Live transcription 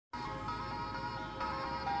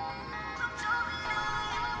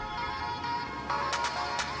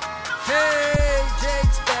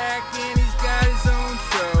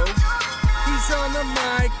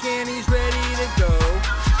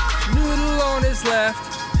his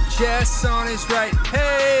left, Jess on his right.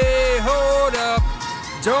 Hey, hold up,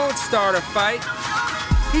 don't start a fight.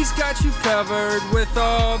 He's got you covered with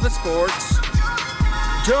all the sports.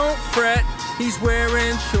 Don't fret, he's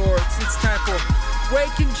wearing shorts. It's time for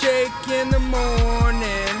Waking Jake in the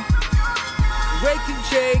morning, Waking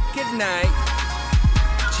Jake at night.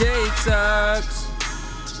 Jake sucks.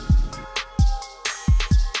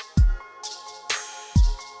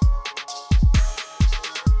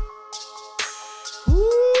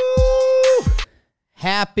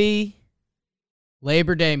 Happy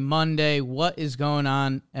Labor Day Monday. What is going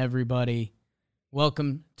on, everybody?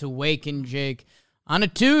 Welcome to Waking Jake on a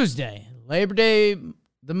Tuesday. Labor Day,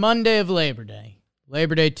 the Monday of Labor Day.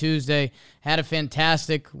 Labor Day Tuesday. Had a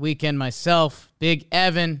fantastic weekend myself. Big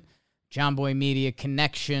Evan, John Boy Media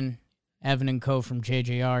Connection, Evan and Co. from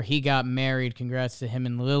JJR. He got married. Congrats to him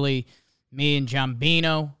and Lily. Me and John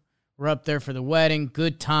Bino were up there for the wedding.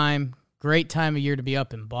 Good time. Great time of year to be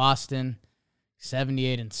up in Boston.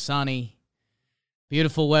 78 and sunny.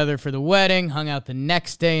 Beautiful weather for the wedding. Hung out the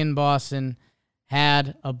next day in Boston.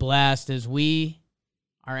 Had a blast as we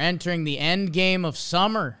are entering the end game of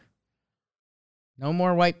summer. No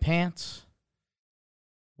more white pants.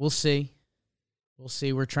 We'll see. We'll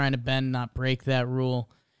see. We're trying to bend, not break that rule.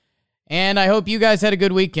 And I hope you guys had a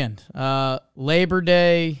good weekend. Labor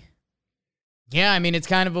Day. Yeah, I mean, it's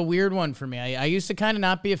kind of a weird one for me. I used to kind of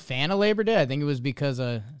not be a fan of Labor Day. I think it was because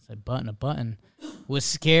I said button. Was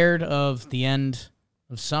scared of the end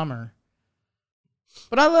of summer.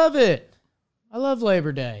 But I love it. I love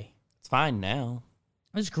Labor Day. It's fine now.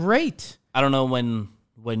 It's great. I don't know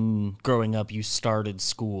when growing up you started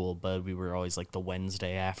school, but we were always like the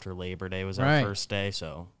Wednesday after Labor Day was our first day,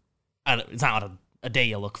 so it's not a day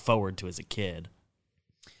you look forward to as a kid.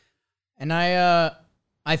 And I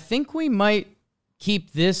think we might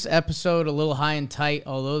keep this episode a little high and tight,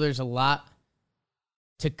 although there's a lot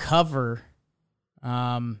to cover.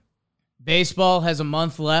 Baseball has a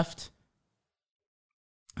month left.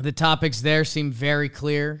 The topics there seem very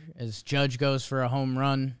clear as Judge goes for a home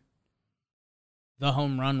run. The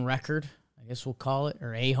home run record, I guess we'll call it,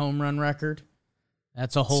 or a home run record.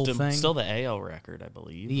 That's a whole thing. Still the AL record, I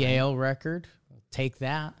believe. The AL record. We'll take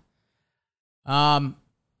that.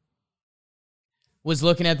 Was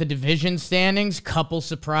looking at the division standings. Couple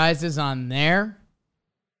surprises on there.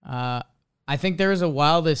 I think there was a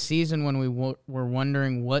while this season when we were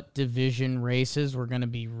wondering what division races were going to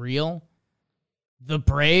be real. The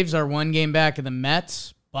Braves are one game back of the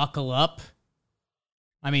Mets. Buckle up.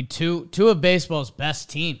 I mean, two of baseball's best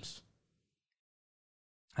teams.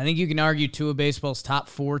 I think you can argue two of baseball's top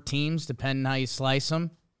four teams, depending how you slice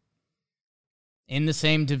them. In the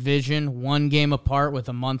same division, one game apart with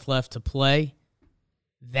a month left to play.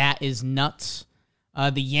 That is nuts.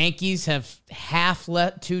 The Yankees have half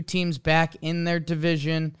let two teams back in their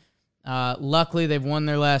division. Luckily, they've won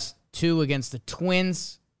their last two against the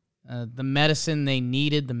Twins. The medicine they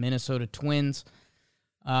needed, the Minnesota Twins.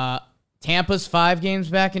 Tampa's 5 games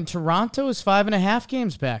back, and Toronto is 5.5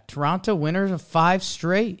 games back. Toronto winners of 5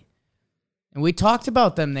 straight. And we talked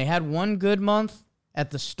about them. They had one good month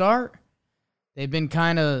at the start. They've been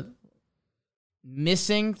kind of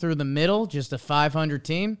missing through the middle, just a 500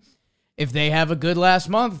 team. If they have a good last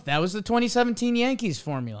month, that was the 2017 Yankees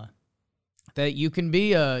formula. That you can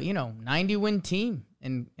be a 90-win team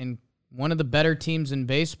and one of the better teams in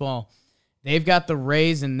baseball. They've got the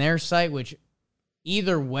Rays in their sight, which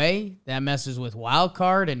either way, that messes with wild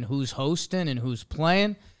card and who's hosting and who's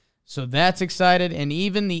playing. So that's excited. And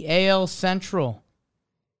even the AL Central.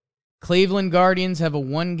 Cleveland Guardians have a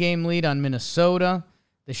 1-game lead on Minnesota.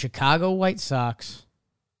 The Chicago White Sox,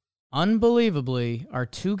 unbelievably, are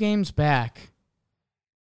 2 games back.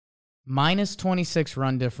 Minus 26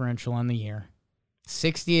 run differential on the year.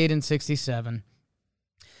 68 and 67.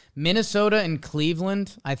 Minnesota and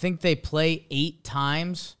Cleveland, I think they play 8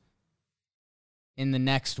 times in the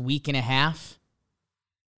next week and a half.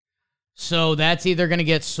 So that's either going to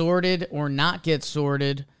get sorted or not get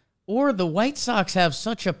sorted, or the White Sox have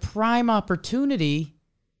such a prime opportunity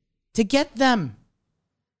to get them.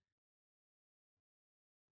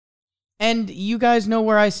 And you guys know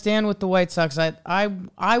where I stand with the White Sox.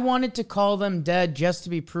 I wanted to call them dead just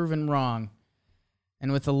to be proven wrong.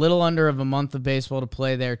 And with a little under of a month of baseball to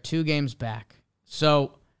play, they're 2 games back.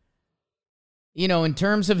 So, in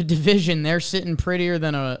terms of a division, they're sitting prettier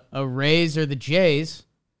than a Rays or the Jays.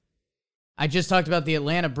 I just talked about the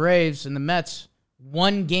Atlanta Braves and the Mets,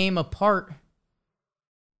 1 game apart.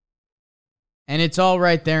 And it's all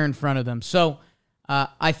right there in front of them. So,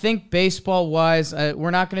 I think baseball-wise,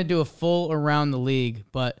 we're not going to do a full around the league,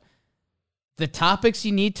 but the topics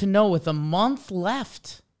you need to know with a month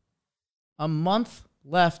left A month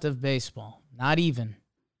left of baseball. Not even.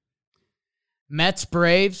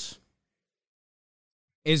 Mets-Braves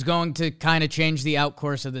is going to kind of change the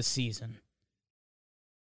outcourse of the season.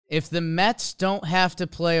 If the Mets don't have to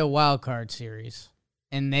play a wild card series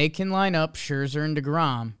and they can line up Scherzer and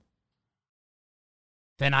DeGrom,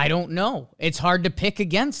 then I don't know. It's hard to pick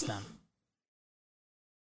against them.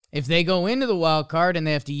 If they go into the wild card and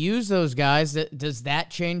they have to use those guys, does that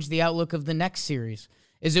change the outlook of the next series?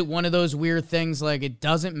 Is it one of those weird things like it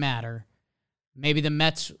doesn't matter? Maybe the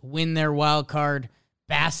Mets win their wild card,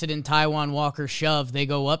 Bassett and Taijuan Walker shove, they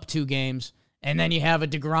go up 2 games, and then you have a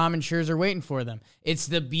DeGrom and Scherzer waiting for them. It's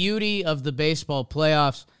the beauty of the baseball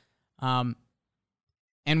playoffs, and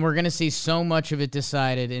we're going to see so much of it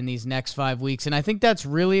decided in these next 5 weeks, and I think that's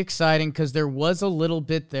really exciting because there was a little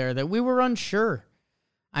bit there that we were unsure.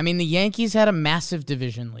 I mean, the Yankees had a massive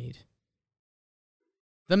division lead.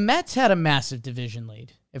 The Mets had a massive division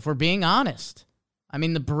lead, if we're being honest. I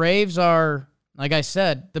mean, the Braves are, like I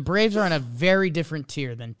said, the Braves are in a very different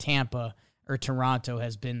tier than Tampa or Toronto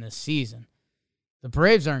has been this season. The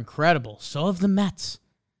Braves are incredible. So have the Mets.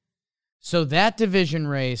 So that division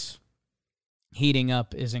race heating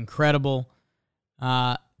up is incredible.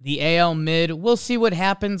 The AL mid, we'll see what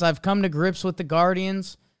happens. I've come to grips with the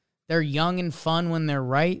Guardians. They're young and fun when they're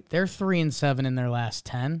right. They're 3-7 in their last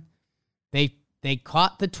 10. They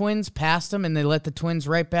caught the Twins, passed them, and they let the Twins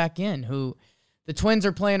right back in. The Twins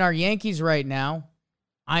are playing our Yankees right now.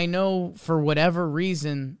 I know for whatever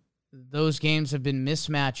reason, those games have been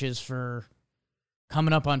mismatches for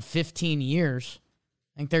coming up on 15 years.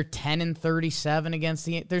 I think they're 10-37 against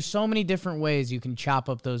the... There's so many different ways you can chop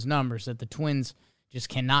up those numbers that the Twins just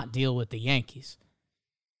cannot deal with the Yankees.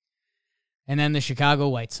 And then the Chicago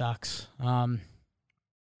White Sox.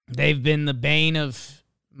 They've been the bane of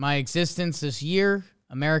my existence this year.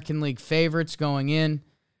 American League favorites going in.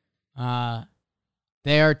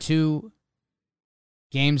 They are 2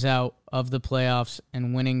 games out of the playoffs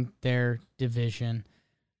and winning their division.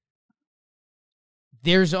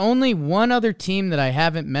 There's only one other team that I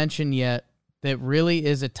haven't mentioned yet that really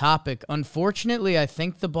is a topic. Unfortunately, I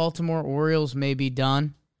think the Baltimore Orioles may be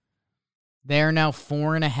done. They are now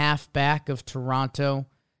 4.5 back of Toronto,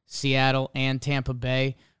 Seattle, and Tampa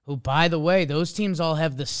Bay, who, by the way, those teams all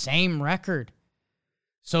have the same record.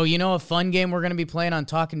 So, a fun game we're going to be playing on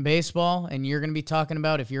Talking Baseball, and you're going to be talking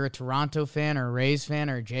about if you're a Toronto fan or a Rays fan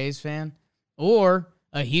or a Jays fan, or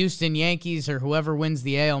a Houston Yankees or whoever wins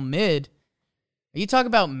the AL mid. You talk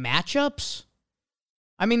about matchups?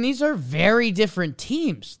 I mean, these are very different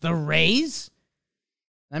teams. The Rays?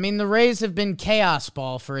 I mean, the Rays have been chaos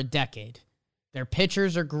ball for a decade. Their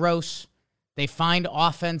pitchers are gross. They find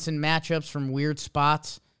offense in matchups from weird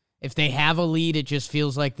spots. If they have a lead, it just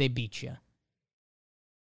feels like they beat you.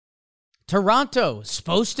 Toronto,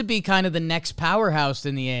 supposed to be kind of the next powerhouse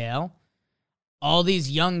in the AL. All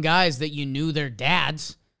these young guys that you knew their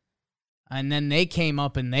dads. And then they came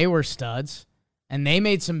up and they were studs. And they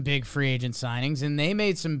made some big free agent signings. And they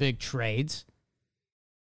made some big trades.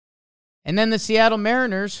 And then the Seattle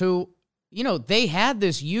Mariners, who, they had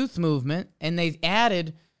this youth movement, and they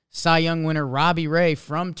added Cy Young winner Robbie Ray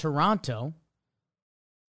from Toronto.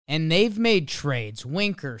 And they've made trades.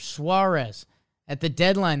 Winker, Suarez. At the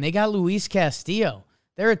deadline, they got Luis Castillo.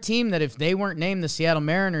 They're a team that if they weren't named the Seattle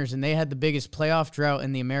Mariners and they had the biggest playoff drought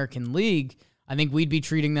in the American League, I think we'd be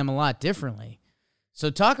treating them a lot differently. So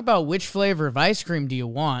talk about which flavor of ice cream do you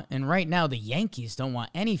want, and right now the Yankees don't want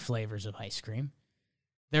any flavors of ice cream.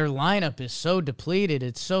 Their lineup is so depleted,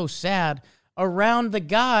 it's so sad, around the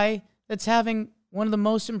guy that's having one of the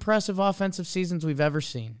most impressive offensive seasons we've ever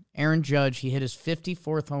seen. Aaron Judge, he hit his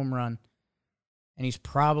 54th home run, and he's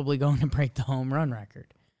probably going to break the home run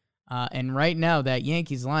record. And right now, that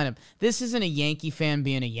Yankees lineup, this isn't a Yankee fan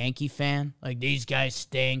being a Yankee fan. Like, these guys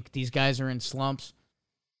stink, these guys are in slumps.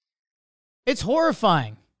 It's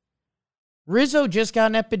horrifying. Rizzo just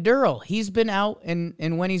got an epidural. He's been out,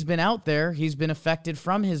 and when he's been out there, he's been affected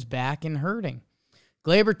from his back and hurting.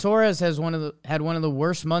 Gleyber Torres had one of the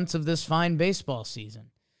worst months of this fine baseball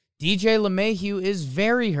season. DJ LeMahieu is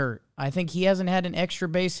very hurt. I think he hasn't had an extra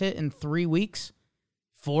base hit in 3 weeks,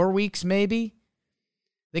 4 weeks maybe.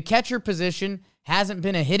 The catcher position hasn't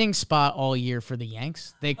been a hitting spot all year for the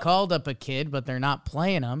Yanks. They called up a kid, but they're not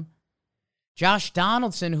playing him. Josh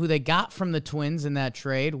Donaldson, who they got from the Twins in that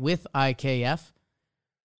trade with IKF,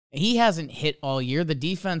 he hasn't hit all year. The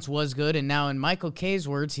defense was good, and now in Michael K's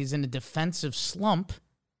words, he's in a defensive slump.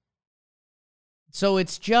 So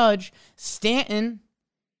it's Judge. Stanton,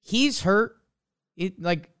 he's hurt.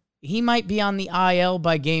 He might be on the IL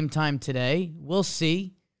by game time today. We'll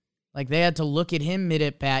see. They had to look at him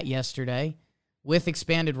mid-at-bat yesterday. With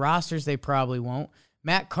expanded rosters, they probably won't.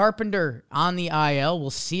 Matt Carpenter on the IL. We'll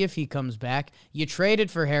see if he comes back. You traded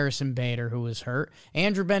for Harrison Bader, who was hurt.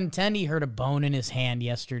 Andrew Benintendi hurt a bone in his hand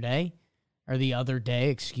yesterday, or the other day,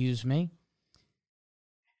 excuse me.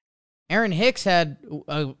 Aaron Hicks had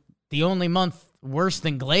the only month worse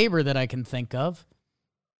than Glaber that I can think of.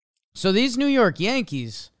 So these New York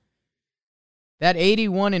Yankees, that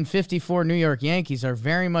 81-54 New York Yankees are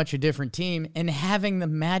very much a different team, and having the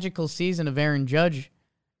magical season of Aaron Judge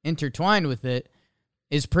intertwined with it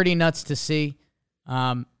is pretty nuts to see.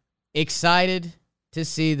 Excited to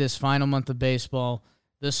see this final month of baseball.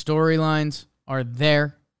 The storylines are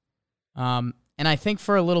there. And I think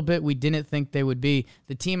for a little bit we didn't think they would be.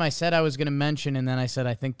 The team I said I was going to mention, and then I said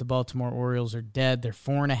I think the Baltimore Orioles are dead. They're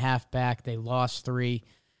 4.5 back. They lost 3.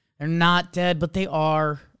 They're not dead, but they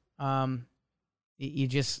are.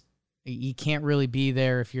 You can't really be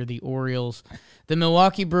there if you're the Orioles. The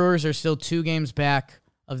Milwaukee Brewers are still 2 games back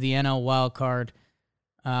of the NL wild card.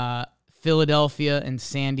 Philadelphia and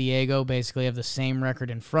San Diego basically have the same record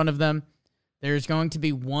in front of them. There's going to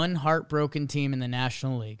be one heartbroken team in the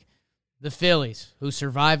National League. The Phillies, who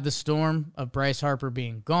survived the storm of Bryce Harper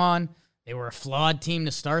being gone. They were a flawed team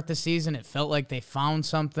to start the season. It felt like they found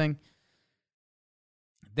something.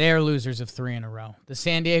 They're losers of 3 in a row. The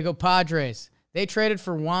San Diego Padres, they traded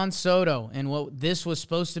for Juan Soto, and what this was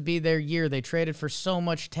supposed to be their year. They traded for so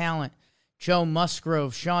much talent. Joe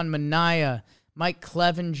Musgrove, Sean Manaea, Mike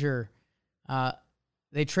Clevenger.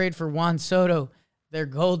 They trade for Juan Soto. Their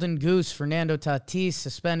golden goose, Fernando Tatis,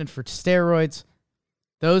 suspended for steroids.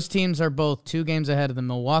 Those teams are both 2 games ahead of the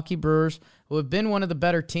Milwaukee Brewers, who have been one of the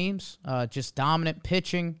better teams, just dominant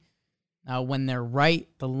pitching. When they're right,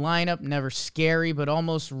 the lineup, never scary, but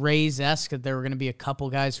almost Rays-esque, that there were going to be a couple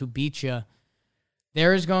guys who beat you.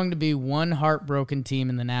 There is going to be one heartbroken team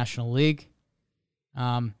in the National League.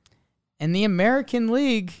 And the American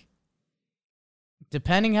League,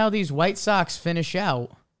 depending how these White Sox finish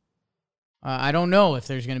out, I don't know if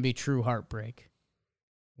there's going to be true heartbreak.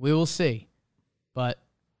 We will see. But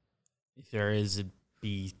if there is, it'd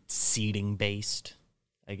be seeding based,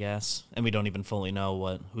 I guess. And we don't even fully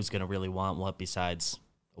know who's going to really want what, besides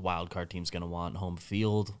a wild card team's going to want home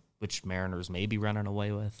field, which Mariners may be running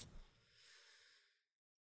away with.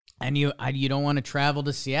 And you don't want to travel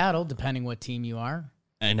to Seattle, depending what team you are.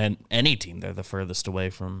 And then any team, they're the furthest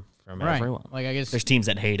away from right. Everyone. Like, I guess there's teams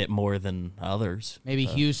that hate it more than others. Maybe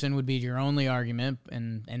Houston would be your only argument,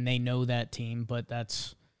 and they know that team, but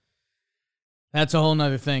that's a whole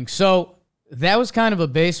nother thing. So that was kind of a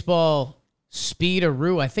baseball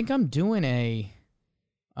speed-a-roo. I think I'm doing a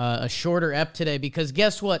shorter ep today because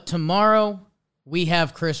guess what? Tomorrow we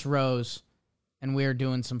have Chris Rose, and we are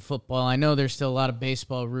doing some football. I know there's still a lot of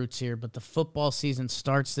baseball roots here, but the football season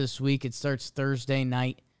starts this week. It starts Thursday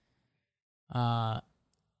night. On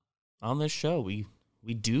this show, we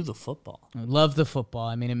do the football. I love the football.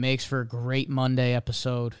 I mean, it makes for a great Monday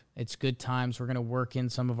episode. It's good times. We're going to work in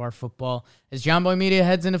some of our football as John Boy Media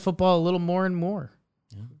heads into football a little more and more.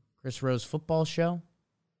 Yeah. Chris Rose Football Show.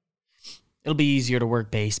 It'll be easier to work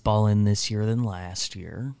baseball in this year than last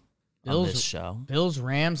year on this show. Bills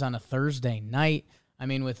Rams on a Thursday night. I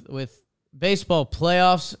mean, with baseball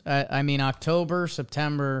playoffs, I mean, October,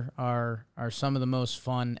 September are some of the most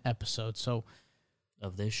fun episodes. So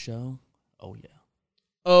of this show, oh yeah.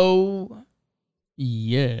 Oh,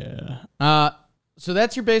 yeah. So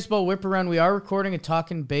that's your baseball whip around. We are recording a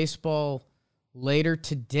Talking Baseball later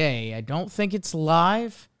today. I don't think it's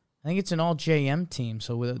live. I think it's an all JM team.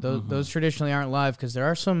 So those traditionally aren't live because there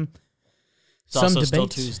are some debates. Still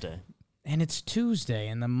Tuesday. And it's Tuesday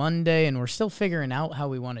and the Monday, and we're still figuring out how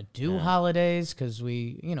we want to do holidays because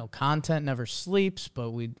content never sleeps,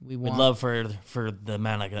 but we'd love for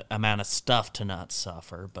the amount of stuff to not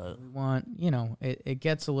suffer, but we want, it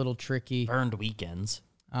gets a little tricky. Burned weekends.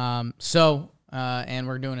 And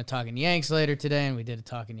we're doing a Talking Yanks later today, and we did a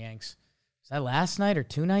Talking Yanks. Was that last night or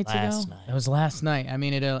 2 nights ago? Last night. It was last night. I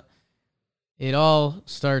mean, it all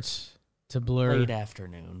starts to blur. Late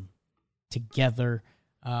afternoon. Together.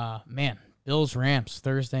 Man, Bills Rams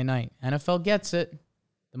Thursday night. NFL gets it.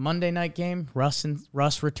 The Monday night game,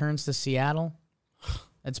 Russ returns to Seattle.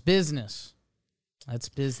 That's business. That's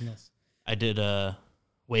business. I did the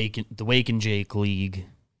Wake and Jake League.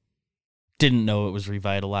 Didn't know it was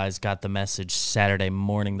revitalized. Got the message Saturday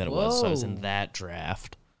morning that it was. So I was in that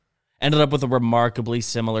draft. Ended up with a remarkably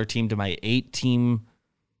similar team to my 8-team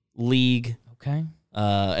league. Okay.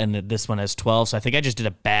 And this one has 12, so I think I just did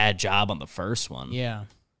a bad job on the first one. Yeah.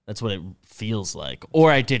 That's what it feels like.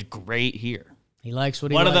 Or I did great here. He likes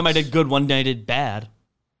what he likes. One of them I did good, one day I did bad.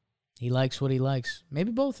 He likes what he likes.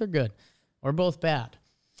 Maybe both are good or both bad.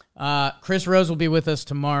 Chris Rose will be with us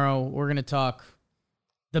tomorrow. We're going to talk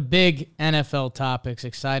the big NFL topics.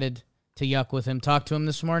 Excited to yuck with him. Talked to him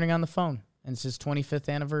this morning on the phone. And it's his 25th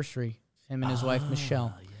anniversary. Him and his wife,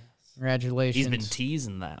 Michelle. Yes. Congratulations. He's been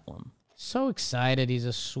teasing that one. So excited. He's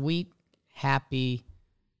a sweet, happy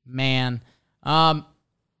man. From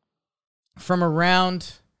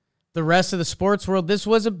around the rest of the sports world, this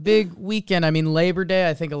was a big weekend. I mean, Labor Day,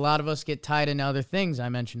 I think a lot of us get tied into other things. I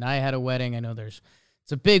mentioned I had a wedding. I know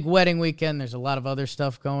it's a big wedding weekend. There's a lot of other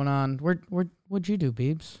stuff going on. What'd you do,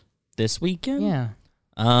 Beebs? This weekend? Yeah.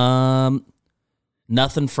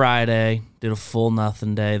 Nothing Friday. Did a full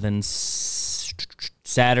nothing day. Then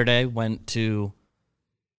Saturday went to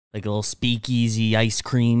like a little speakeasy ice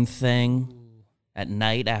cream thing at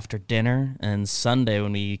night after dinner. And Sunday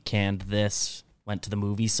when we canned this, went to the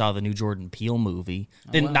movie, saw the new Jordan Peele movie.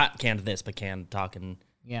 Not canned this, but canned Talking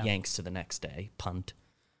Yanks to the next day. Punt.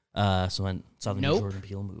 So went saw the new Jordan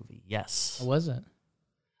Peele movie. Yes. How was it?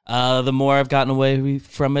 The more I've gotten away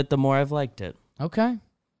from it, the more I've liked it. Okay.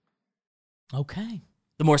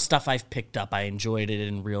 The more stuff I've picked up, I enjoyed it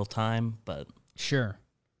in real time, but... Sure.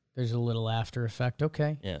 There's a little after effect.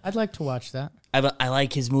 Okay. Yeah. I'd like to watch that. I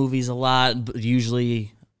like his movies a lot, but I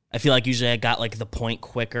feel like I got like the point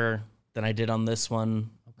quicker than I did on this one,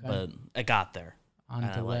 but I got there. On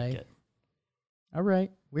delay. I liked it. All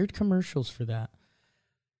right. Weird commercials for that.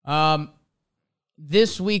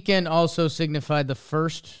 This weekend also signified the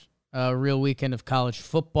first real weekend of college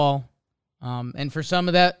football. And for some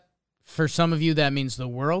of you, that means the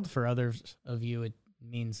world. For others of you, it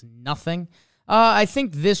means nothing. I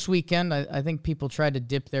think this weekend, I think people tried to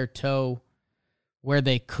dip their toe where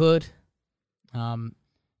they could. There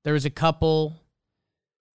was a couple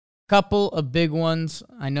of big ones.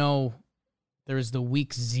 I know there was the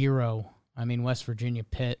week 0. I mean, West Virginia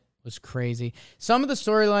Pitt was crazy. Some of the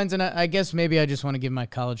storylines, and I guess maybe I just want to give my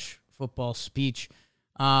college football speech.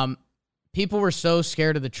 People were so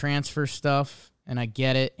scared of the transfer stuff, and I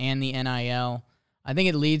get it, and the NIL. I think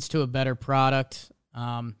it leads to a better product.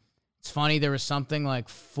 It's funny, there was something like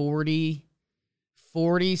 40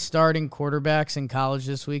 starting quarterbacks in college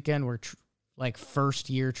this weekend were like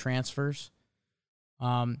first-year transfers.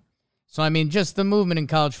 So, I mean, just the movement in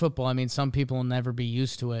college football, I mean, some people will never be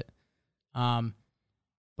used to it.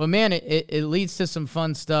 But, man, it leads to some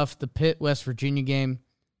fun stuff. The Pitt-West Virginia game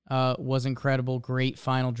was incredible. Great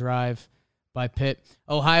final drive by Pitt.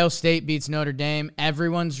 Ohio State beats Notre Dame.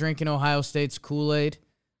 Everyone's drinking Ohio State's Kool-Aid.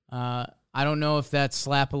 I don't know if that's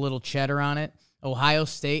slap a little cheddar on it. Ohio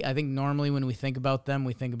State, I think normally when we think about them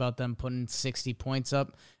putting 60 points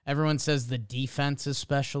up. Everyone says the defense is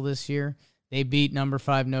special this year. They beat number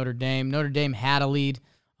 5 Notre Dame. Notre Dame had a lead.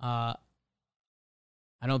 I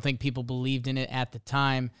don't think people believed in it at the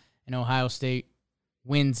time, and Ohio State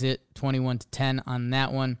wins it 21-10 on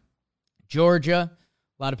that one. Georgia,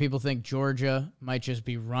 a lot of people think Georgia might just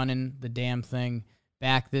be running the damn thing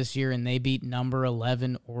back this year, and they beat number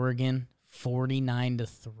 11 Oregon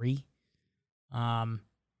 49-3.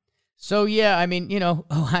 So, yeah, I mean,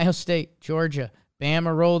 Ohio State, Georgia,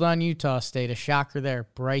 Bama rolled on Utah State, a shocker there.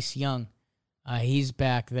 Bryce Young, he's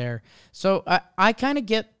back there. So I kind of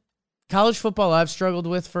get college football I've struggled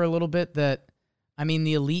with for a little bit that, I mean,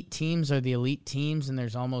 the elite teams are the elite teams, and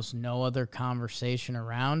there's almost no other conversation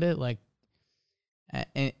around it. Like,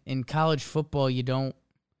 in college football,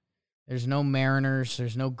 there's no Mariners,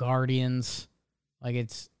 there's no Guardians. Like,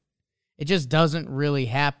 it just doesn't really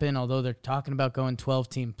happen, although they're talking about going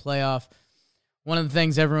 12-team playoff. One of the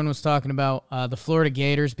things everyone was talking about, the Florida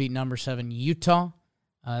Gators beat number 7 Utah.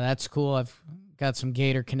 That's cool. I've got some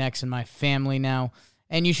Gator connects in my family now.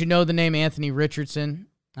 And you should know the name Anthony Richardson.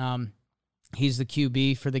 He's the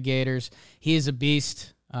QB for the Gators. He is a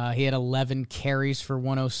beast. He had 11 carries for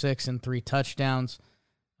 106 and 3 touchdowns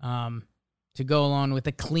to go along with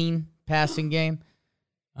a clean passing game.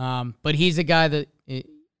 But he's a guy that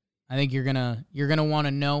I think you're gonna want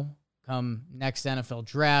to know come next NFL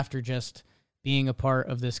draft or just being a part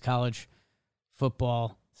of this college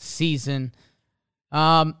football season.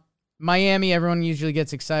 Miami, everyone usually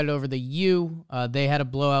gets excited over the U. They had a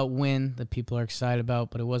blowout win that people are excited about,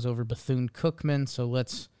 but it was over Bethune-Cookman. So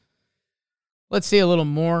let's see a little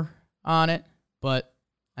more on it. But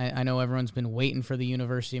I know everyone's been waiting for the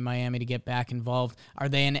University of Miami to get back involved. Are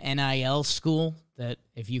they an NIL school that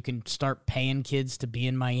if you can start paying kids to be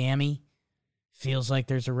in Miami, feels like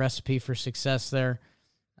there's a recipe for success there?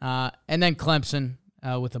 And then Clemson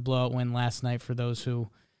with a blowout win last night for those who,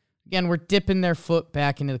 again, we're dipping their foot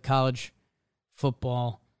back into the college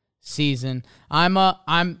football season. I'm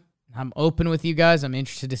open with you guys. I'm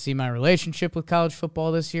interested to see my relationship with college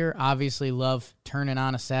football this year. Obviously love turning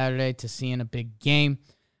on a Saturday to seeing a big game.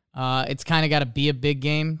 It's kind of got to be a big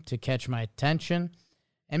game to catch my attention.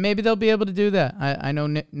 And maybe they'll be able to do that. I know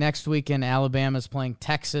next weekend Alabama's playing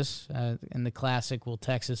Texas in the classic Will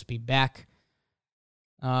Texas Be Back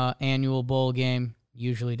annual bowl game.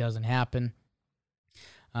 Usually doesn't happen.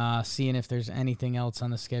 Seeing if there's anything else on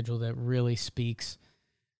the schedule that really speaks.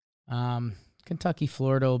 Kentucky,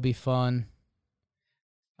 Florida will be fun.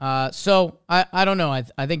 So I don't know.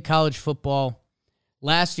 I think college football.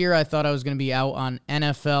 Last year I thought I was going to be out on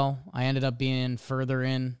NFL. I ended up being further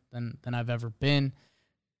in than I've ever been.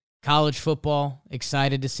 College football,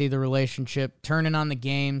 excited to see the relationship. Turning on the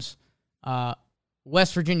games.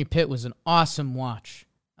 West Virginia Pitt was an awesome watch.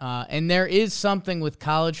 And there is something with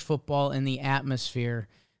college football in the atmosphere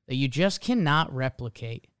that you just cannot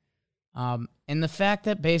replicate. And the fact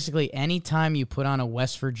that basically anytime you put on a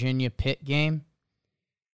West Virginia Pitt game,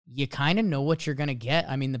 you kind of know what you're going to get.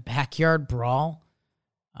 I mean, the backyard brawl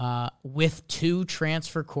with two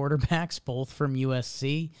transfer quarterbacks, both from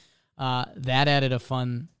USC, that added a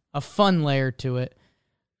fun layer to it.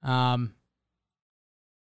 College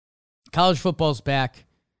football's back.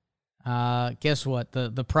 Guess what?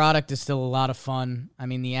 The product is still a lot of fun. I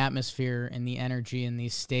mean, the atmosphere and the energy in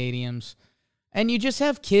these stadiums. And you just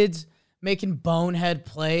have kids making bonehead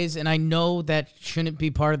plays, and I know that shouldn't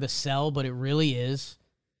be part of the sell, but it really is.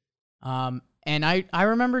 And I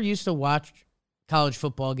remember used to watch college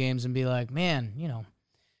football games and be like, man,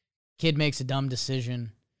 kid makes a dumb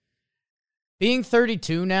decision. Being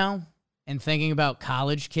 32 now and thinking about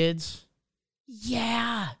college kids,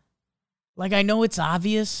 yeah. Like, I know it's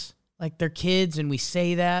obvious. Like, they're kids, and we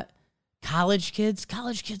say that. College kids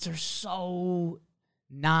are so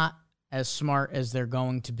not as smart as they're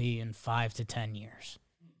going to be in 5 to 10 years.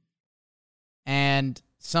 And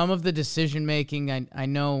some of the decision-making, I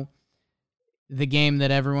know the game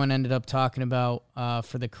that everyone ended up talking about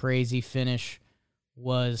for the crazy finish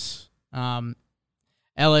was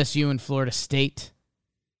LSU and Florida State.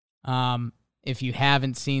 If you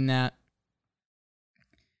haven't seen that,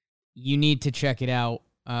 you need to check it out.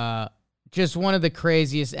 Just one of the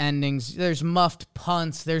craziest endings. There's muffed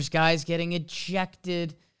punts. There's guys getting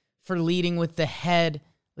ejected for leading with the head,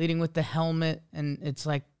 leading with the helmet. And it's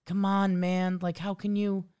like, come on, man. Like, how can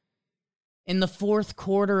you, in the fourth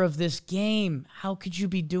quarter of this game, how could you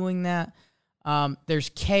be doing that? There's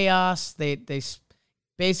chaos. They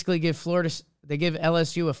basically give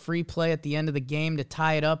LSU a free play at the end of the game to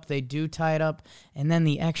tie it up. They do tie it up, and then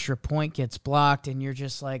the extra point gets blocked, and you're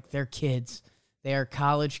just like, they're kids. They are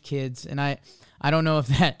college kids, and I don't know if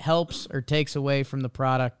that helps or takes away from the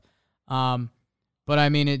product. But, I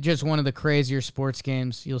mean, it's just one of the crazier sports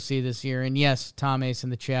games you'll see this year. And, yes, Tom Ace in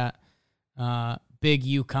the chat, big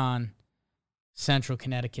UConn Central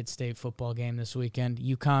Connecticut State football game this weekend.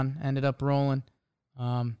 UConn ended up rolling.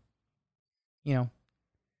 That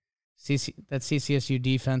CCSU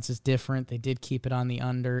defense is different. They did keep it on the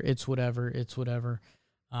under. It's whatever.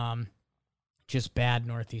 Just bad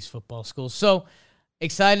Northeast football schools. So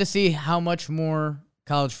excited to see how much more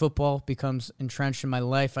college football becomes entrenched in my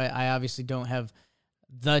life. I obviously don't have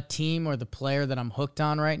the team or the player that I'm hooked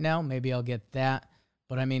on right now. Maybe I'll get that.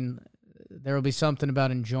 But, I mean, there will be something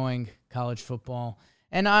about enjoying college football.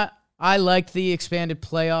 And I like the expanded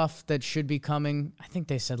playoff that should be coming. I think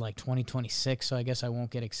they said like 2026, so I guess I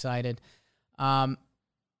won't get excited. I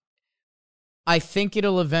think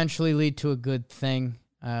it'll eventually lead to a good thing.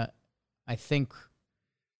 I think,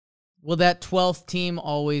 will that 12th team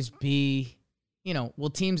always be, will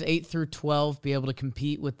teams 8 through 12 be able to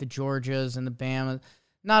compete with the Georgias and the Bama?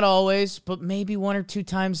 Not always, but maybe one or two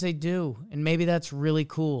times they do, and maybe that's really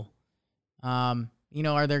cool. Are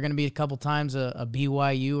there going to be a couple times a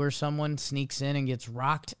BYU or someone sneaks in and gets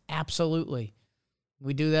rocked? Absolutely.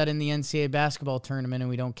 We do that in the NCAA basketball tournament, and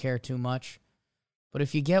we don't care too much. But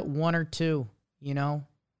if you get one or two, and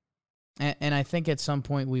I think at some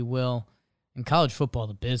point we will. In college football,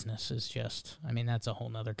 the business is just, that's a whole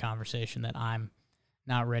nother conversation that I'm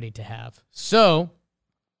not ready to have. So,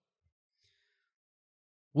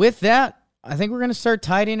 with that, I think we're going to start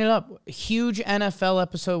tidying it up. A huge NFL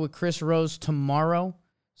episode with Chris Rose tomorrow.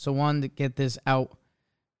 So wanted to get this out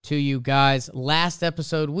to you guys. Last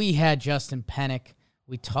episode, we had Justin Pennick.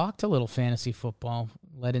 We talked a little fantasy football,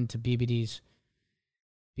 led into BBD's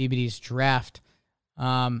draft.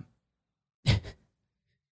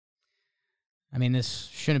 This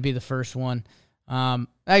shouldn't be the first one.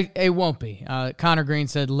 It won't be. Connor Green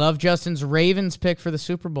said, love Justin's Ravens pick for the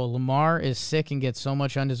Super Bowl. Lamar is sick and gets so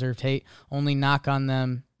much undeserved hate. Only knock on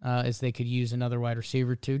them is they could use another wide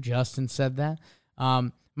receiver too. Justin said that.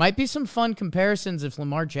 Might be some fun comparisons if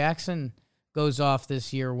Lamar Jackson goes off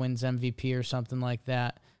this year, wins MVP or something like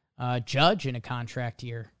that. Judge in a contract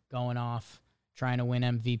year going off, trying to win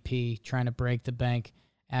MVP, trying to break the bank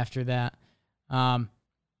after that.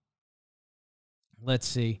 Let's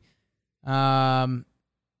see.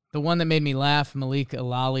 The one that made me laugh, Malik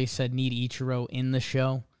Alali said, need Ichiro in the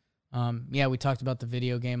show. Yeah, we talked about the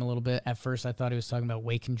video game a little bit. At first, I thought he was talking about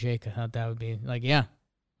Wake and Jake. I thought that would be like, yeah.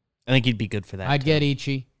 I think he'd be good for that. I'd get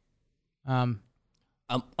Ichi.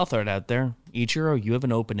 I'll throw it out there. Ichiro, you have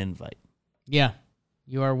an open invite. Yeah,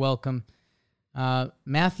 you are welcome.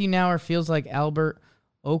 Matthew Nauer feels like Albert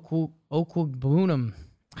Okwuegbunam.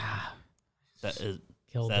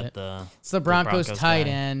 Killed it. It's the Broncos tight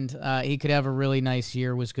end. He could have a really nice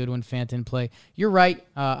year. Was good when Fant didn't play. You're right.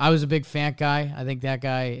 I was a big Fant guy. I think that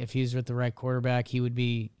guy, if he's with the right quarterback, you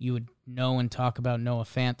would know and talk about Noah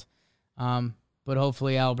Fant. But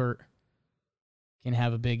hopefully Albert can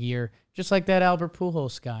have a big year, just like that Albert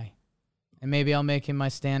Pujols guy. And maybe I'll make him my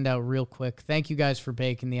standout real quick. Thank you guys for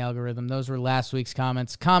baking the algorithm. Those were last week's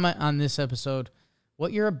comments. Comment on this episode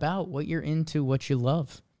what you're about, what you're into, what you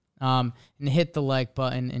love. And hit the like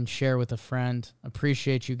button and share with a friend.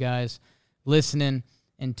 Appreciate you guys listening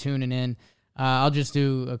and tuning in. I'll just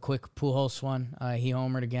do a quick Pujols one. He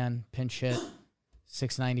homered again, pinch hit,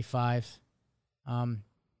 695.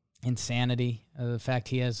 Insanity. The fact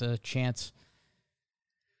he has a chance.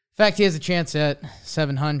 At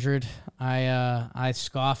 700. I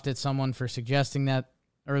scoffed at someone for suggesting that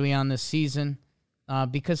early on this season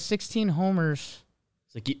because 16 homers.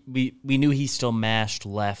 It's like we knew he still mashed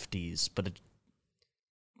lefties, but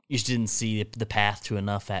you just didn't see the path to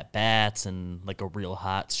enough at bats and like a real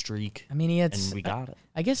hot streak. I mean, and we got it.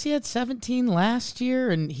 I guess he had 17 last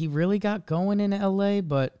year, and he really got going in LA.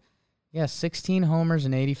 But yeah, 16 homers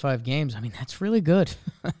in 85 games. I mean, that's really good.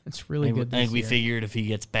 It's really good. I think we figured if he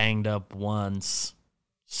gets banged up once,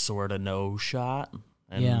 sort of no shot,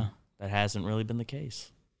 and that hasn't really been the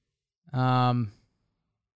case. I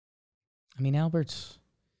mean, Albert's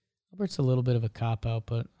a little bit of a cop-out,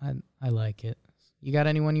 but I like it. You got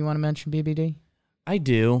anyone you want to mention, BBD? I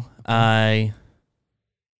do. I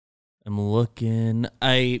am looking.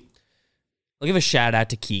 I'll give a shout-out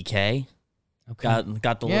to Kike. Okay.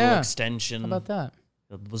 Got the little extension. How about that?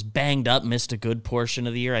 Was banged up, missed a good portion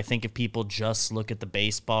of the year. I think if people just look at the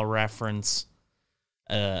baseball reference,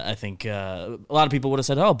 I think a lot of people would have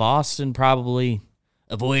said, oh, Boston probably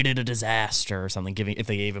avoided a disaster or something, if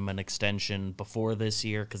they gave him an extension before this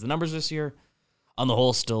year, because the numbers this year, on the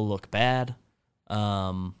whole, still look bad.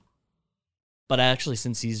 But actually,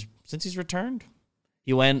 since he's returned,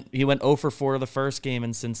 he went 0 for 4 the first game,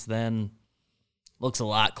 and since then, looks a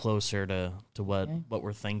lot closer to what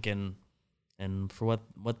we're thinking. And for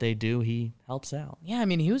what they do, he helps out. Yeah, I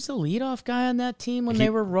mean, he was the leadoff guy on that team when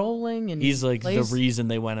they were rolling. And he's like the reason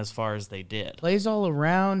they went as far as they did. Plays all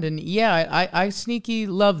around. And, yeah, I sneaky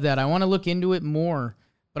love that. I want to look into it more.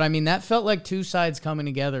 But, I mean, that felt like two sides coming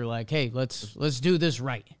together like, hey, let's do this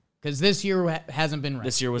right. Because this year hasn't been right.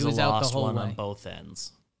 This year was a lost one on both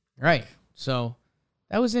ends. Right. So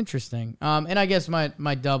that was interesting. And I guess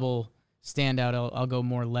my double standout, I'll go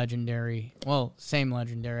more legendary. Well, same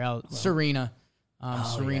legendary. Serena.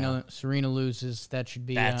 Serena loses. That should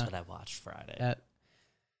be. That's what I watched Friday.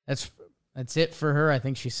 That's it for her. I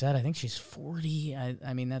think she said. I think she's 40.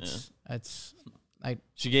 I mean, that's.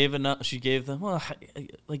 She gave enough. She gave them. Well,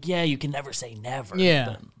 like you can never say never.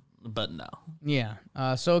 Yeah. But no. Yeah.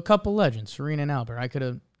 So a couple legends, Serena and Albert.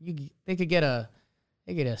 They could get a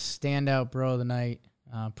standout bro of the night.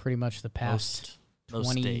 Pretty much the past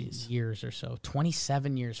 20 years or so.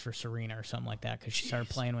 27 years for Serena or something like that because she started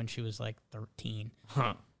playing when she was like 13.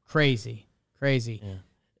 Huh. Crazy. Yeah.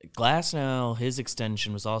 Glasnow, his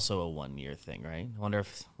extension was also a 1-year thing, right? I wonder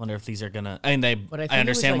if these are gonna. I mean, I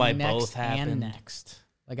understand why both happened. Next.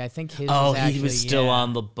 Like I think his. Oh, was actually, he was still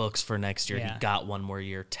on the books for next year. Yeah. He got one more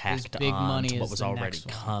year tacked big on money to what is was the already next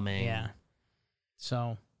one. coming. Yeah.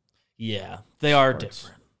 So. Yeah, they are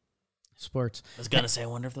different. Sports. I was gonna say, I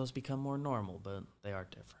wonder if those become more normal, but they are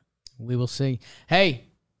different. We will see. Hey,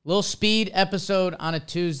 little speed episode on a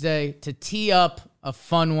Tuesday to tee up a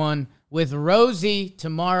fun one with Rosie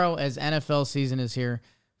tomorrow as NFL season is here.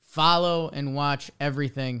 Follow and watch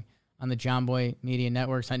everything on the John Boy Media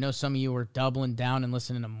Networks. I know some of you are doubling down and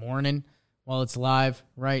listening in the morning while it's live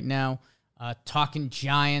right now. Talking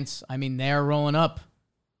Giants. I mean, they're rolling up.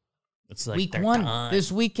 It's like Week 1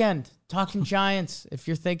 this weekend. Talking Giants. If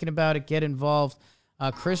you're thinking about it, get involved.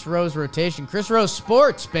 Chris Rose rotation. Chris Rose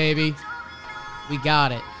Sports, baby. We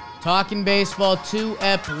got it. Talking baseball,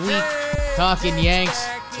 2-ep week. Talking Yanks.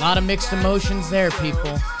 A lot of mixed emotions there,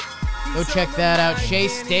 people. Go check that out. Shea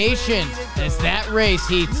Station as that race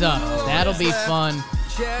heats up. That'll be fun.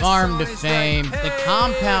 Farm to Fame, The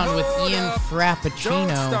Compound with Ian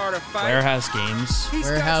Frappuccino, Warehouse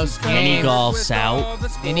Games, Mini Golf's out.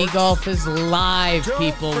 Mini Golf is live,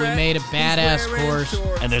 people. We made a badass course.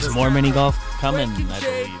 And there's more mini golf coming, I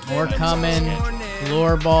believe. More coming,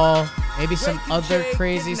 floorball, maybe some other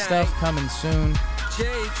crazy stuff coming soon.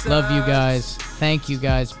 Love you guys. Thank you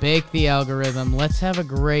guys. Bake the algorithm. Let's have a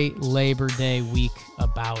great Labor Day week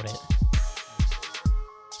about it.